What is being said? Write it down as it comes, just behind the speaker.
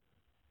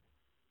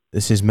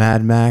This is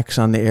Mad Max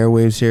on the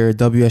airwaves here at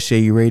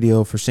WSJU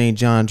Radio for St.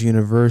 John's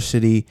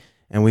University.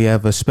 And we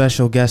have a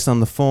special guest on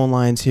the phone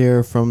lines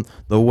here from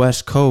the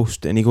West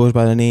Coast, and he goes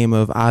by the name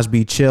of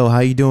Osbe Chill. How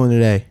you doing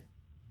today?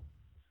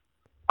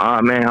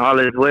 Man, all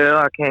is well.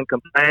 I can't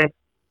complain.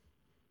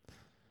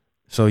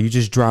 So you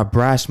just dropped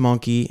Brass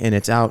Monkey, and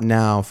it's out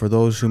now. For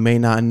those who may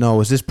not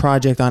know, is this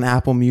project on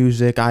Apple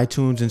Music,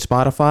 iTunes, and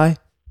Spotify?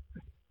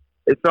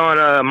 It's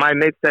on my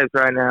mixtapes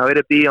right now.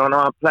 It'll be on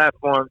all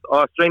platforms,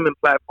 all streaming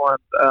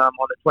platforms on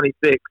the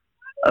 26th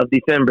of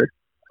December.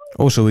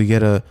 Oh, so we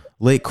get a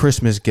late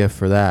Christmas gift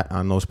for that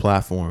on those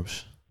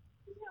platforms.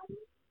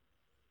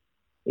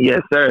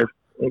 Yes, sir.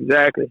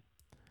 Exactly.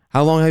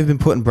 How long have you been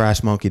putting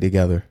Brass Monkey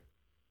together?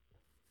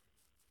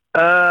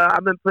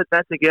 I've been putting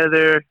that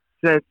together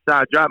since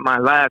I dropped my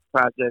last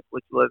project,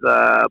 which was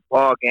a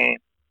ball game.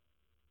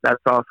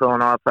 That's also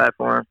on all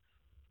platforms.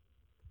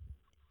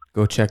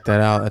 Go check that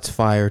out. That's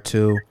fire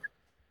too.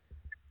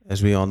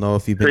 As we all know,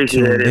 if you've been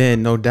Appreciate tuned it.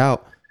 in, no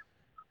doubt.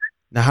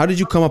 Now, how did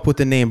you come up with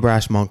the name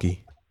Brass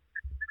Monkey?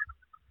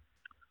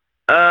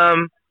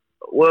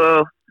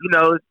 Well,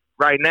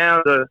 right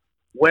now the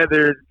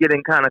weather is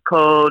getting kind of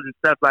cold and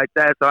stuff like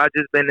that. So I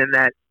just been in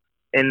that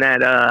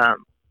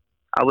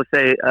I would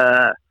say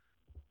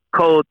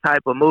cold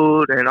type of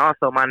mood, and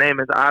also my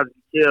name is Osbe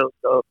Chill.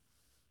 So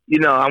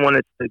I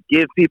wanted to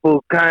give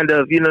people kind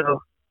of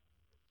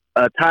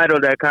a title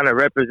that kind of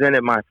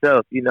represented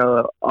myself.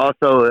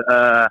 Also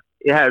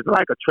it has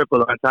like a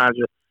triple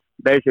entendre,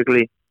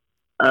 basically.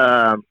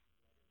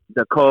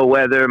 The cold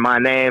weather, my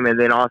name, and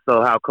then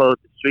also how cold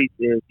the streets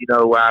is,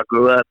 where I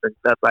grew up and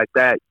stuff like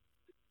that.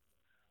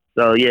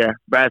 So yeah,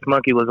 Brass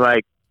Monkey was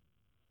like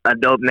a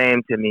dope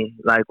name to me,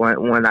 like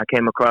when I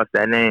came across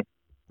that name.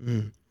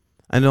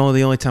 I know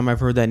the only time I've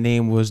heard that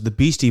name was the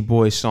Beastie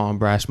Boys song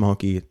Brass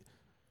Monkey.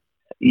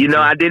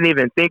 I didn't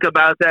even think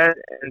about that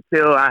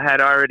until I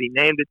had already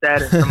named it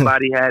that, and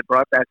somebody had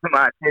brought that to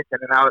my attention,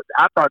 and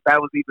I thought that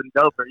was even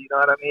doper. You know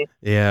what I mean?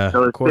 Yeah.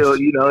 So it's still,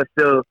 it's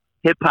still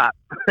hip hop.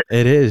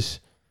 It is.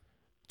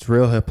 It's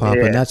real hip hop,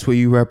 Yeah. and that's what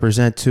you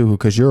represent too,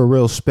 because you're a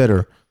real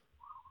spitter.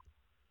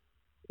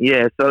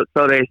 Yeah, so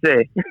they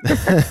say.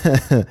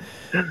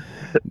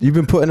 You've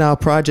been putting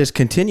out projects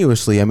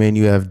continuously. I mean,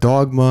 you have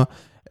Dogma,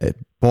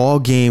 Ball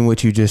Game,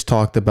 which you just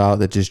talked about,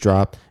 that just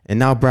dropped, and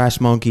now Brass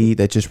Monkey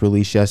that just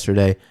released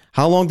yesterday.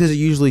 How long does it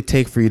usually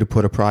take for you to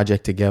put a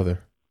project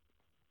together?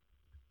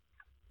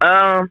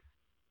 Well,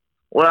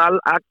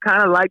 I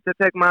kind of like to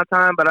take my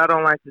time, but I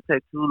don't like to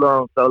take too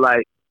long. So,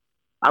 like,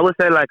 I would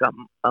say like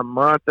a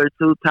month or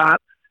two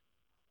tops.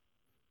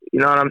 You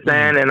know what I'm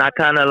saying? And I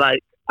kind of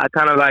like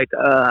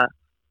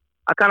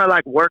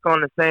work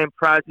on the same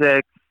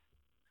project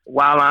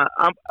while I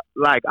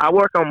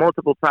work on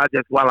multiple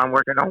projects while I'm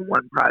working on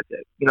one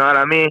project. You know what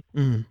I mean?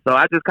 So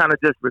I just kind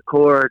of just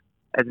record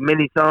as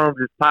many songs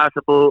as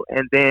possible,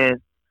 and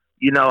then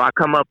I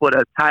come up with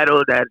a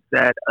title that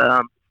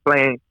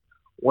explains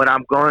what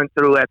I'm going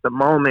through at the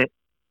moment,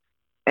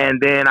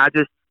 and then I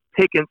just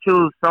pick and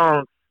choose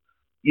songs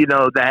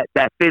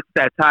that fits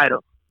that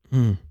title.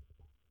 And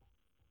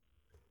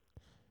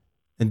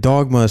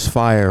Dogma is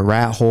fire.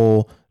 Rat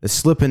Hole, the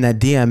slipping that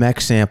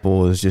DMX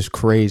sample is just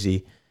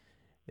crazy.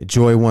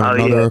 Enjoy One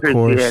Another, of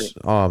course.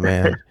 Oh,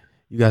 man.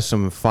 You got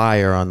some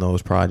fire on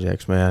those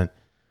projects, man.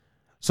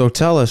 So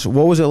tell us,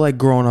 what was it like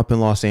growing up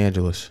in Los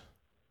Angeles?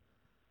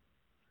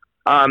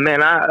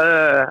 Man,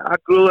 I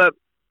grew up,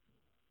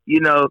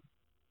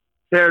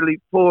 fairly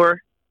poor.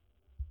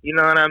 You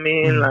know what I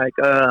mean? Like,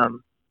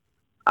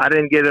 I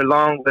didn't get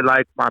along with,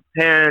 like, my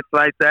parents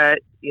like that.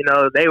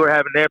 They were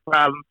having their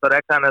problems, so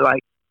that kind of,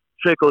 like,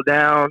 trickled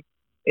down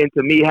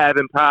into me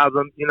having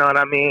problems. You know what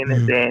I mean?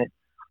 And then,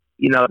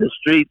 the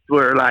streets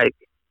were, like,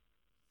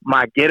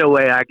 my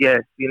getaway, I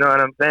guess. You know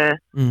what I'm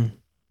saying?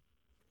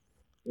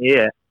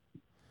 Yeah.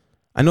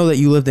 I know that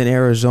you lived in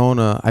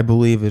Arizona, I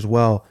believe, as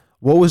well.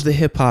 What was the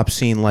hip-hop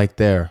scene like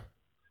there?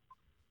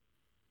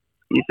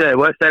 You said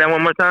what? Say that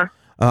one more time?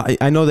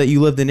 I know that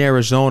you lived in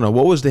Arizona.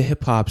 What was the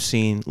hip-hop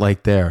scene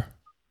like there?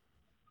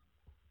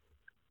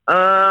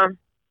 I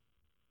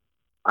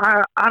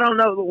don't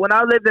know. When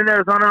I lived in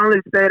Arizona, I only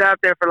stayed out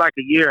there for like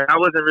a year. I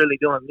wasn't really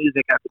doing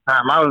music at the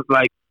time. I was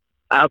like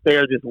out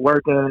there just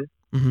working.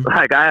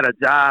 Like I had a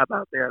job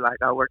out there.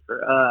 Like I worked for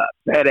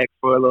FedEx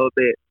for a little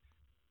bit,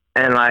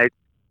 and like,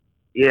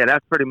 yeah,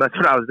 that's pretty much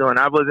what I was doing.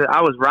 I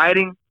was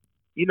writing,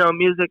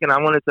 music, and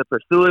I wanted to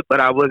pursue it,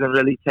 but I wasn't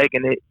really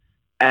taking it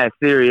as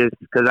serious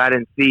because I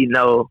didn't see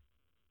no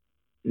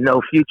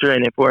future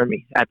in it for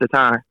me at the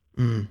time.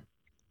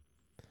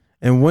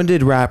 And when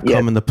did rap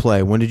come into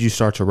play? When did you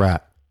start to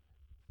rap?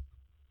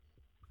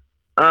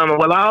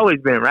 Well, I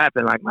always been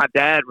rapping. Like my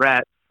dad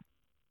raps,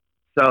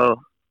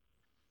 so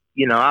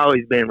I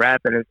always been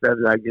rapping and stuff.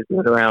 Like just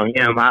been around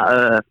him.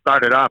 I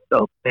started off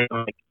though playing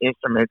like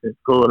instruments in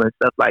school and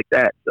stuff like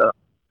that. So,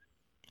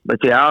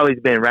 but yeah, I always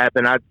been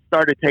rapping. I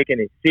started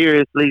taking it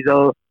seriously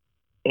though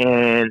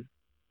in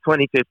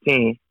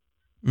 2015.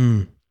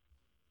 And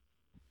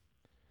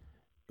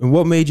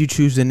what made you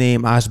choose the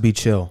name Osbe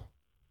Chill?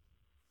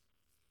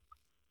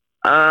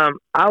 I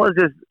was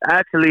just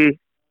actually,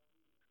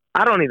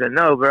 I don't even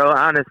know, bro.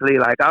 Honestly,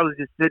 like I was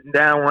just sitting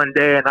down one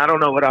day, and I don't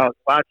know what I was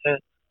watching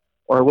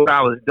or what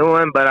I was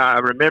doing, but I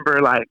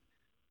remember like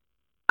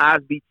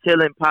Osbe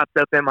Chillin' popped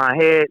up in my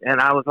head, and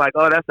I was like,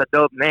 oh, that's a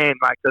dope name,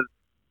 like, 'cause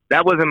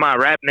that wasn't my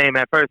rap name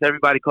at first.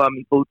 Everybody called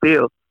me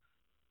Bootil.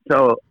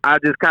 So I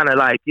just kind of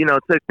like,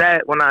 took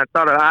that when I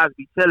thought of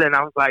Osbe Chillin'.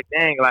 I was like,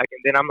 dang, like,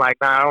 and then I'm like,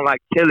 nah, I don't like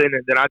chillin',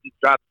 and then I just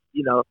dropped,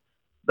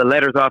 the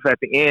letters off at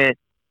the end,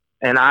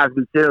 and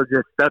Osbe Chill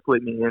just stuck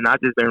with me, and I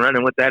just been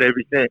running with that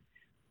ever since.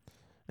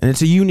 And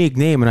it's a unique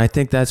name, and I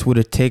think that's what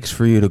it takes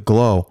for you to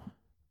glow,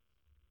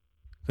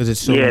 because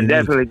it's so unique.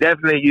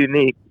 Definitely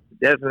unique.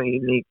 Definitely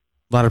unique.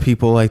 A lot of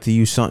people like to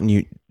use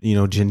something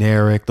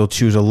generic. They'll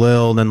choose a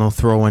Lil, then they'll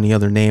throw any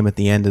other name at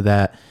the end of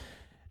that.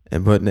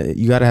 But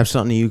you got to have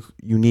something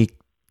unique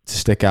to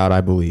stick out,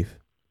 I believe.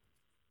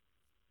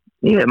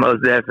 Yeah,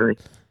 most definitely.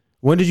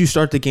 When did you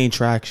start to gain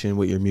traction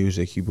with your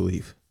music, you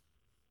believe?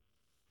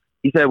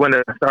 You said when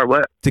to start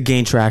what? To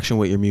gain traction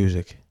with your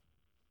music.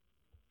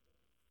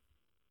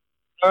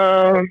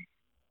 I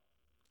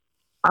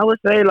would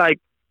say like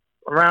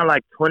around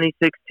like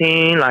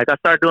 2016. Like I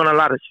started doing a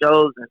lot of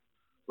shows and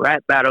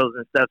rap battles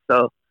and stuff,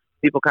 so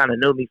people kind of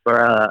knew me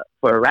for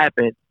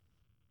rapping.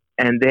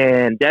 And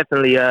then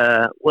definitely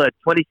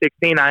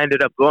 2016 I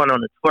ended up going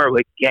on a tour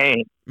with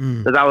Game,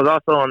 because I was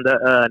also on the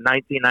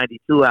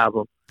 1992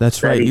 album.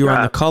 That's right, you were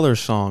on the Colors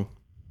song.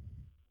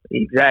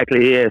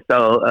 Exactly, yeah.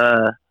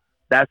 So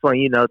that's when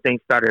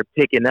things started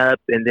picking up,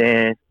 and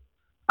then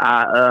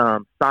I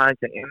signed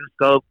to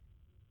Interscope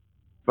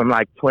from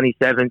like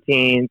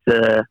 2017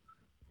 to,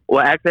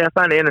 well, actually I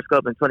signed to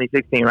Interscope in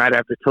 2016 right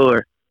after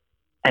tour,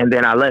 and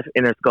then I left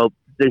Interscope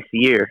this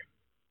year.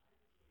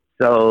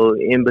 So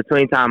in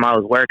between time I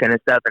was working and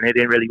stuff, and it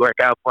didn't really work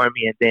out for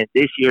me, and then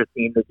this year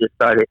seemed to just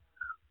start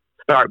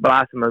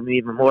blossoming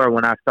even more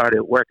when I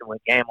started working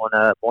with Game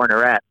on Born to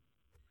Rap.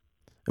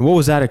 And what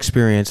was that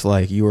experience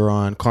like? You were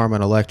on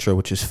Carmen Electra,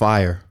 which is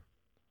fire.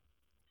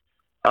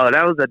 Oh,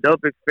 that was a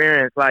dope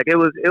experience. Like it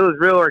was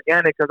real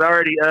organic, because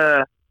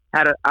I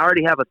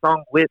already have a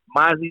song with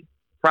Mozzie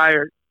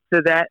prior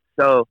to that.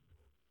 So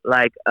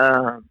like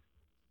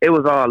it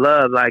was all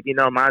love. Like,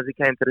 Mozzie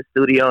came to the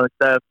studio and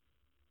stuff,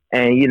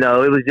 and it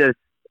was just,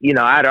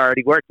 I'd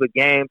already worked with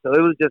Game, so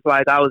it was just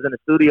like I was in the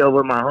studio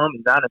with my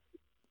homies, honestly.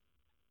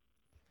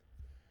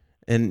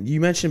 And you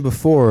mentioned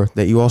before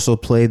that you also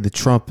played the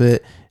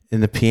trumpet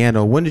and the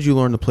piano. When did you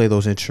learn to play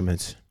those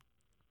instruments?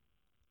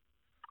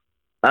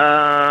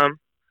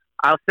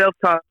 I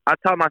self-taught. I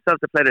taught myself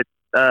to play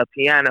the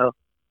piano,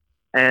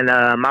 and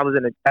I was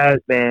in a jazz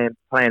band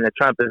playing the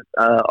trumpet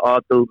all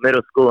through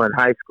middle school and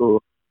high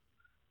school.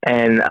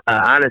 And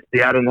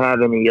honestly, I didn't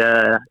have any.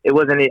 It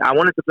wasn't. I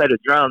wanted to play the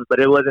drums, but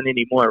it wasn't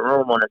any more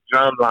room on the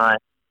drum line,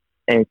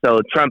 and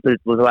so trumpet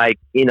was like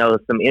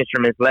some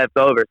instruments left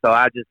over. So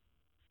I just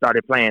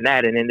started playing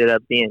that and ended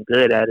up being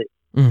good at it.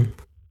 Mm.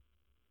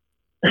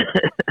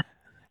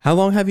 How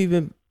long have you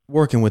been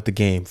working with the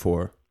Game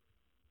for?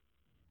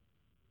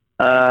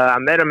 I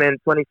met him in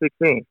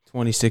 2016.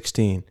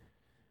 2016.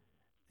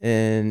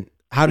 And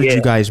how did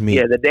you guys meet?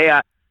 Yeah, the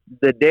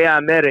day I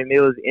met him,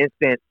 it was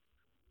instant.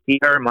 He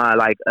heard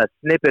a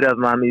snippet of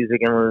my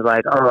music and was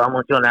like, "Oh, I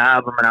want you on the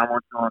album and I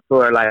want you on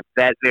tour," like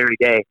that very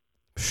day.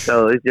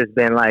 So it's just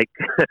been like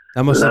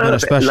that must have been a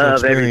special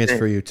experience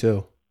for you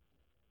too.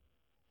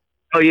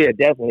 Oh yeah,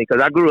 definitely,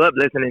 because I grew up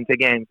listening to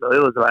Game, so it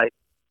was like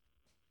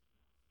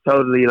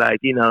totally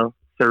like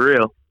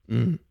surreal.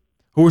 Mm.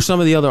 Who were some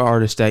of the other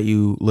artists that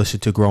you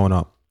listened to growing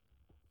up?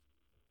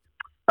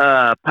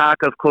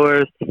 Pac, of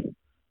course.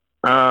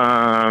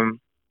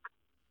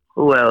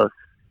 Who else?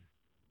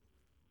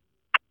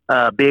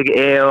 Big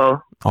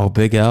L. Oh,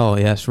 Big L,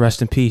 yes.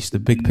 Rest in peace. The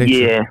Big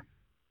Picture.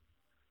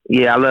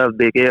 Yeah, I love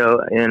Big L.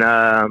 And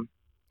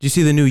did you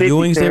see the new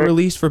Ewings they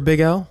released for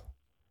Big L?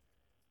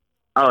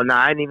 Oh no,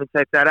 I didn't even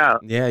check that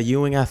out. Yeah,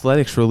 Ewing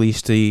Athletics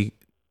released a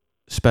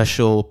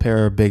special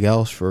pair of Big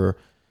L's for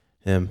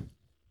him.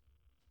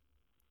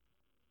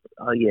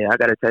 Oh yeah, I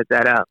gotta check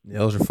that out. Yeah,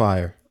 those are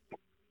fire.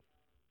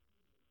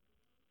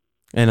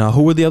 And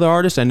who were the other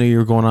artists? I knew you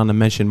were going on to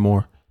mention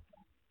more.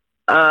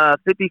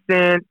 50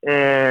 Cent,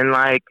 and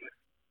like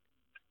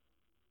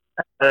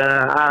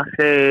I'll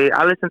say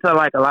I listen to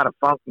like a lot of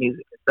funk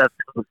music and stuff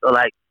too. So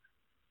like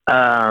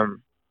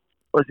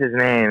what's his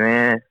name,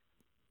 man?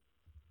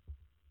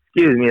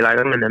 Excuse me, like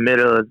I'm in the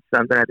middle of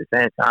something at the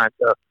same time.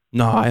 So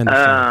no, I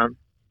understand.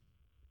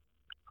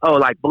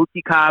 Like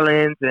Bootsy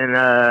Collins and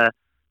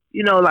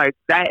like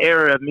that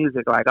era of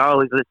music. Like I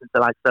always listen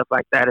to like stuff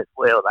like that as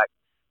well. Like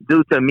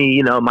due to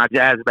me, my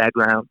jazz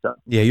background. So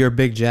yeah, you're a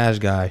big jazz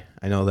guy.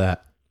 I know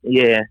that.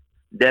 Yeah,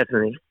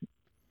 definitely.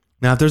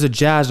 Now, if there's a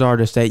jazz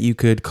artist that you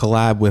could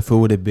collab with, who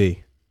would it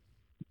be?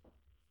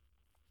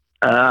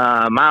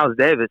 Miles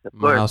Davis, of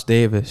course. Miles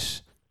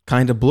Davis.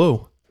 Kinda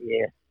Blue.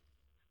 Yeah.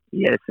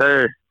 Yes,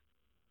 sir.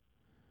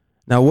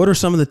 Now, what are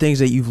some of the things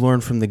that you've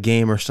learned from the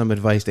Game or some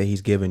advice that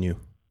he's given you?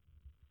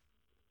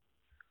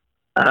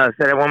 Say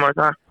that one more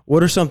time.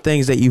 What are some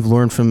things that you've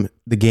learned from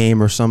the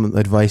Game or some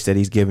advice that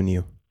he's given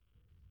you?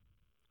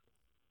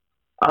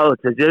 Oh,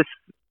 to just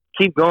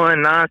keep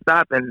going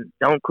nonstop and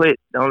don't quit,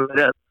 don't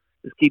let up.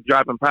 Just keep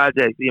dropping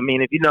projects. I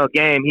mean, if you know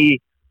Game, he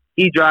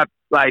dropped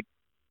like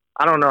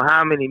I don't know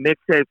how many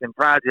mixtapes and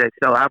projects.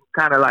 So I'm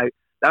kind of like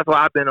that's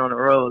why I've been on the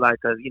road, like,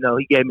 cause he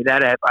gave me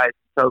that advice.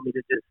 He told me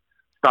to just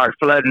start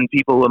flooding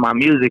people with my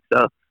music.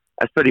 So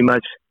that's pretty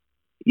much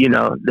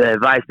the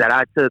advice that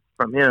I took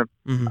from him,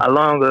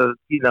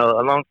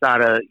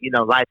 alongside of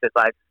life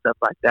advice and stuff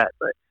like that.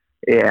 But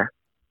yeah,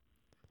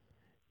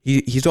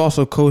 he's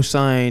also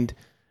co-signed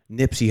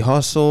Nipsey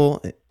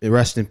Hussle,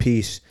 rest in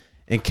peace,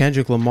 and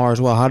Kendrick Lamar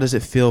as well. How does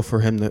it feel for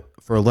him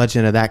for a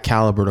legend of that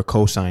caliber to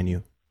co-sign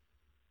you?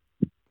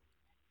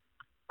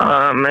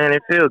 Man,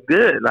 it feels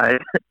good. Like,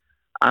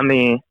 I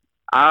mean,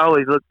 I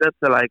always looked up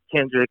to like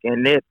Kendrick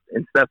and Nip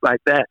and stuff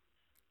like that.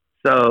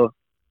 So,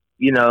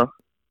 to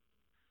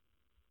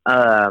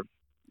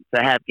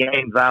have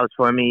Game vouch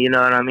for me, you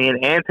know what I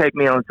mean, and take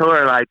me on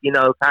tour, like,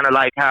 kind of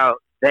like how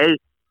they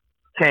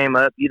came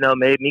up,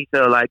 made me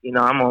feel like,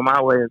 I'm on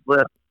my way as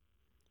well.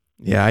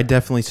 Yeah, I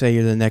definitely say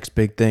you're the next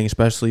big thing,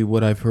 especially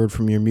what I've heard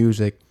from your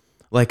music.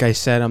 Like I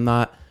said, I'm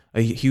not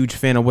a huge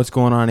fan of what's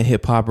going on in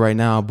hip hop right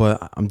now,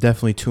 but I'm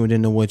definitely tuned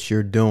into what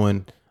you're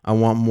doing. I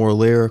want more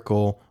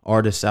lyrical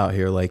artists out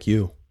here like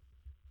you.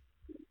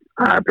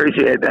 I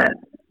appreciate that.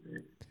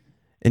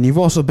 And you've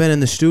also been in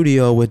the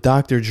studio with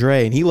Dr.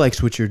 Dre, and he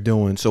likes what you're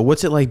doing. So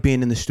what's it like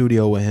being in the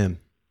studio with him?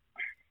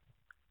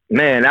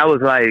 Man, that was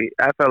like,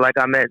 I felt like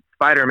I met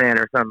Spider-Man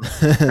or something.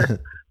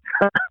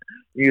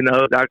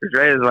 Dr.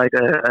 Dre is like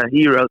a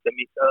hero to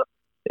me, so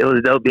it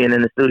was dope being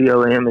in the studio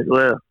with him as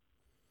well.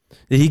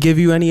 Did he give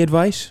you any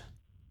advice?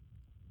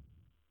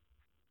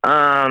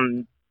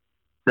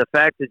 The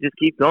fact to just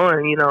keep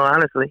going,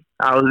 honestly.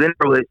 I was in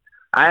there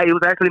it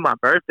was actually my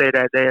birthday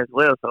that day as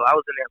well, so I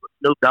was in there with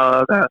Snoop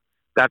Dogg. I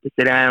got to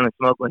sit down and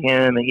smoke with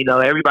him, and,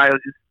 everybody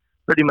was just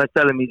pretty much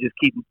telling me just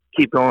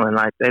keep going.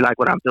 Like, they like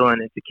what I'm doing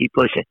and to keep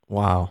pushing.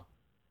 Wow.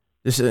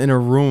 This is in a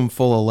room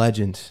full of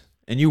legends,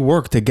 and you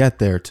worked to get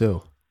there,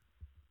 too.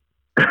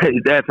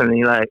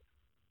 Definitely,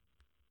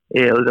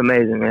 it was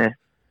amazing, man.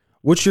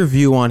 What's your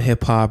view on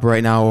hip-hop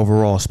right now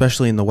overall,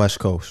 especially in the West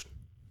Coast?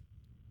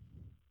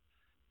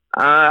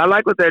 I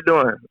like what they're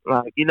doing.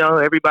 Like,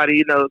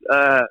 everybody,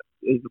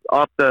 is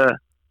off the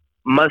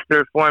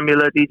Mustard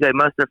formula, DJ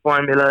Mustard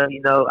formula.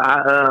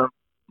 I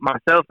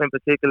myself in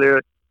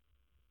particular,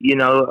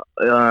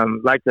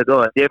 like to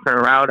go a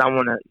different route. I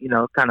want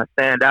to, kind of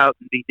stand out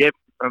and be different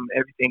from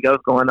everything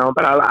else going on.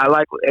 But I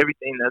like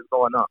everything that's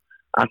going on.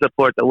 I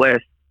support the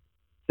West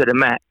to the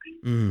max.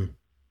 Mm.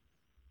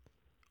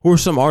 Who are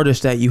some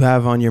artists that you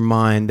have on your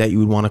mind that you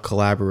would want to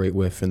collaborate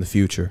with in the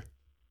future?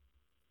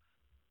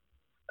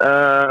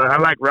 I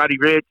like Roddy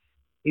Ricch.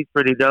 He's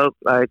pretty dope.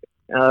 Like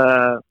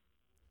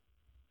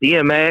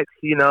DMX,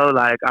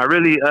 like I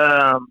really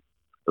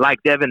like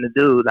Devin the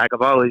Dude. Like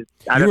I've always.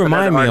 You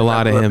remind me a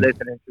lot of him.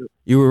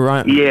 You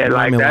remind me a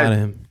lot of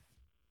him.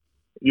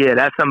 Yeah,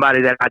 that's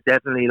somebody that I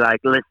definitely like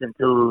listen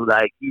to.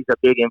 Like he's a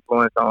big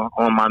influence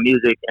on my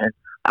music, and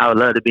I would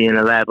love to be in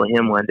the lab with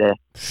him one day.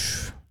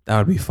 That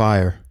would be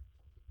fire.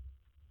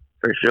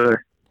 For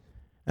sure.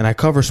 And I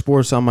cover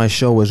sports on my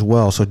show as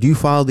well. So do you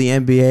follow the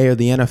NBA or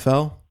the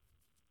NFL?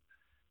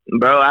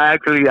 Bro, I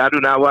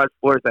do not watch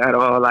sports at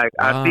all. Like,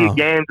 wow. I see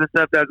games and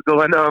stuff that's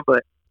going on,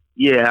 but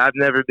yeah, I've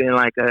never been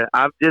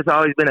I've just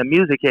always been a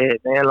music head,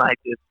 man. Like,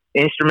 just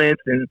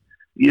instruments and,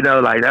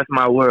 like, that's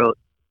my world.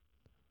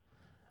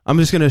 I'm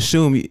just going to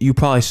assume you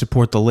probably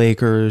support the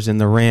Lakers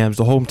and the Rams,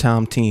 the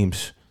hometown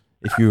teams,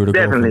 if you were to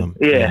definitely go for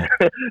them. Yeah.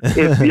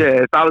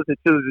 If I was to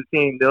choose a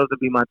team, those would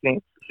be my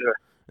teams for sure.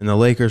 And the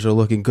Lakers are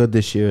looking good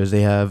this year as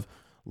they have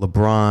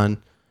LeBron,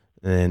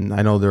 and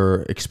I know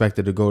they're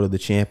expected to go to the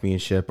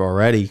championship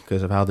already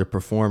because of how they're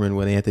performing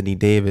with Anthony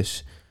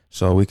Davis.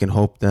 So we can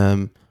hope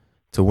them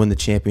to win the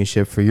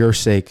championship for your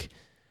sake.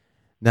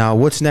 Now,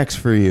 what's next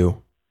for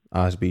you,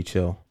 Osbe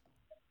Chill?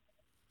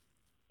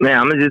 Man,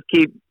 I'm gonna just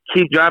keep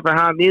dropping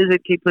hot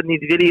music, keep putting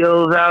these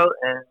videos out,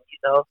 and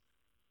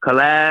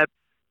collabs.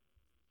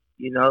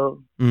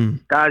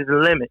 Sky's the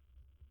limit.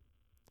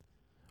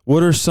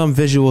 What are some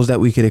visuals that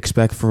we could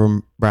expect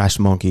from Brass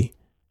Monkey?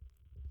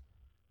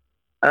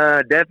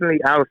 Definitely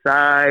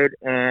Outside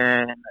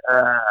and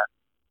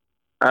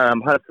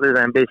Hustler's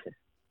Ambition.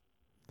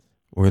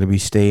 We're going to be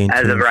staying tuned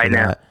as of right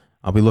now. That.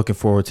 I'll be looking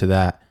forward to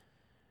that.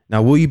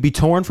 Now, will you be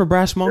touring for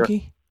Brass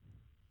Monkey?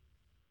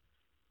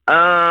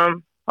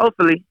 Sure.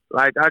 Hopefully.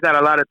 Like, I got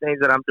a lot of things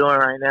that I'm doing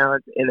right now.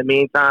 In the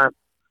meantime,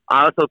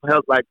 I also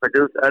help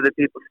produce other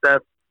people's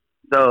stuff.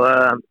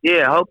 So,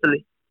 yeah,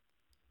 hopefully.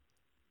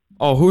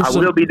 Oh, I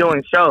will be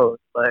doing shows,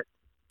 but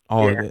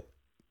yeah.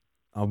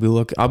 I'll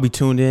be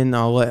tuned in.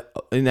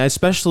 And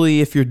especially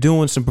if you're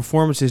doing some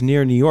performances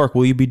near New York,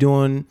 will you be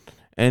doing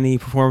any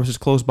performances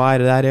close by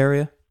to that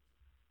area?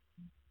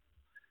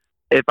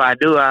 If I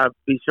do, I'll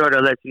be sure to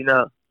let you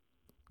know.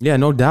 Yeah,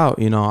 no doubt.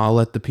 I'll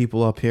let the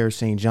people up here at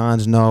St.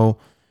 John's know.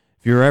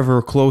 If you're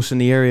ever close in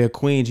the area of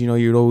Queens,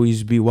 you'd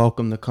always be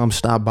welcome to come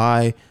stop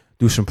by,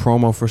 do some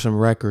promo for some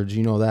records.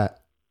 You know that.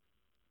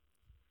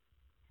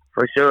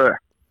 For sure.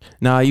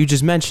 Now, you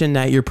just mentioned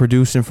that you're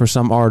producing for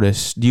some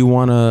artists. Do you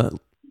want to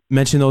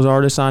mention those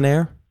artists on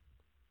air?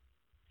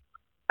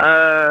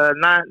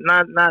 Not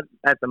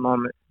at the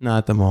moment. Not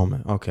at the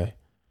moment. Okay.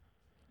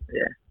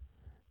 Yeah.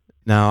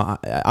 Now,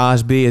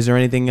 Osbe, is there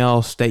anything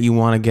else that you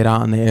want to get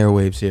out on the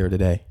airwaves here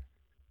today?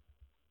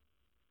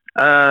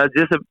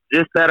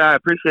 Just that I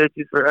appreciate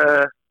you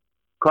for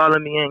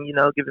calling me and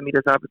giving me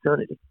this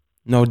opportunity.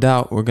 No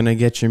doubt, we're gonna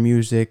get your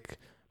music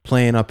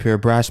playing up here.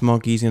 Brass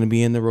Monkey's gonna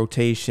be in the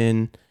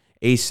rotation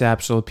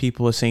ASAP. So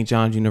people at St.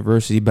 John's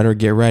University better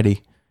get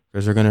ready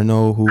because they're gonna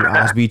know who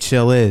Osbe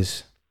Chill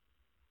is.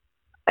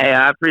 Hey,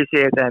 I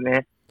appreciate that,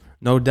 man.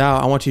 No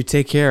doubt. I want you to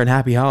take care and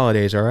happy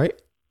holidays. All right.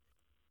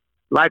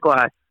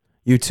 Likewise.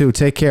 You too.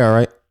 Take care. All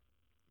right.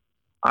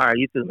 All right.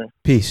 You too, man.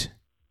 Peace.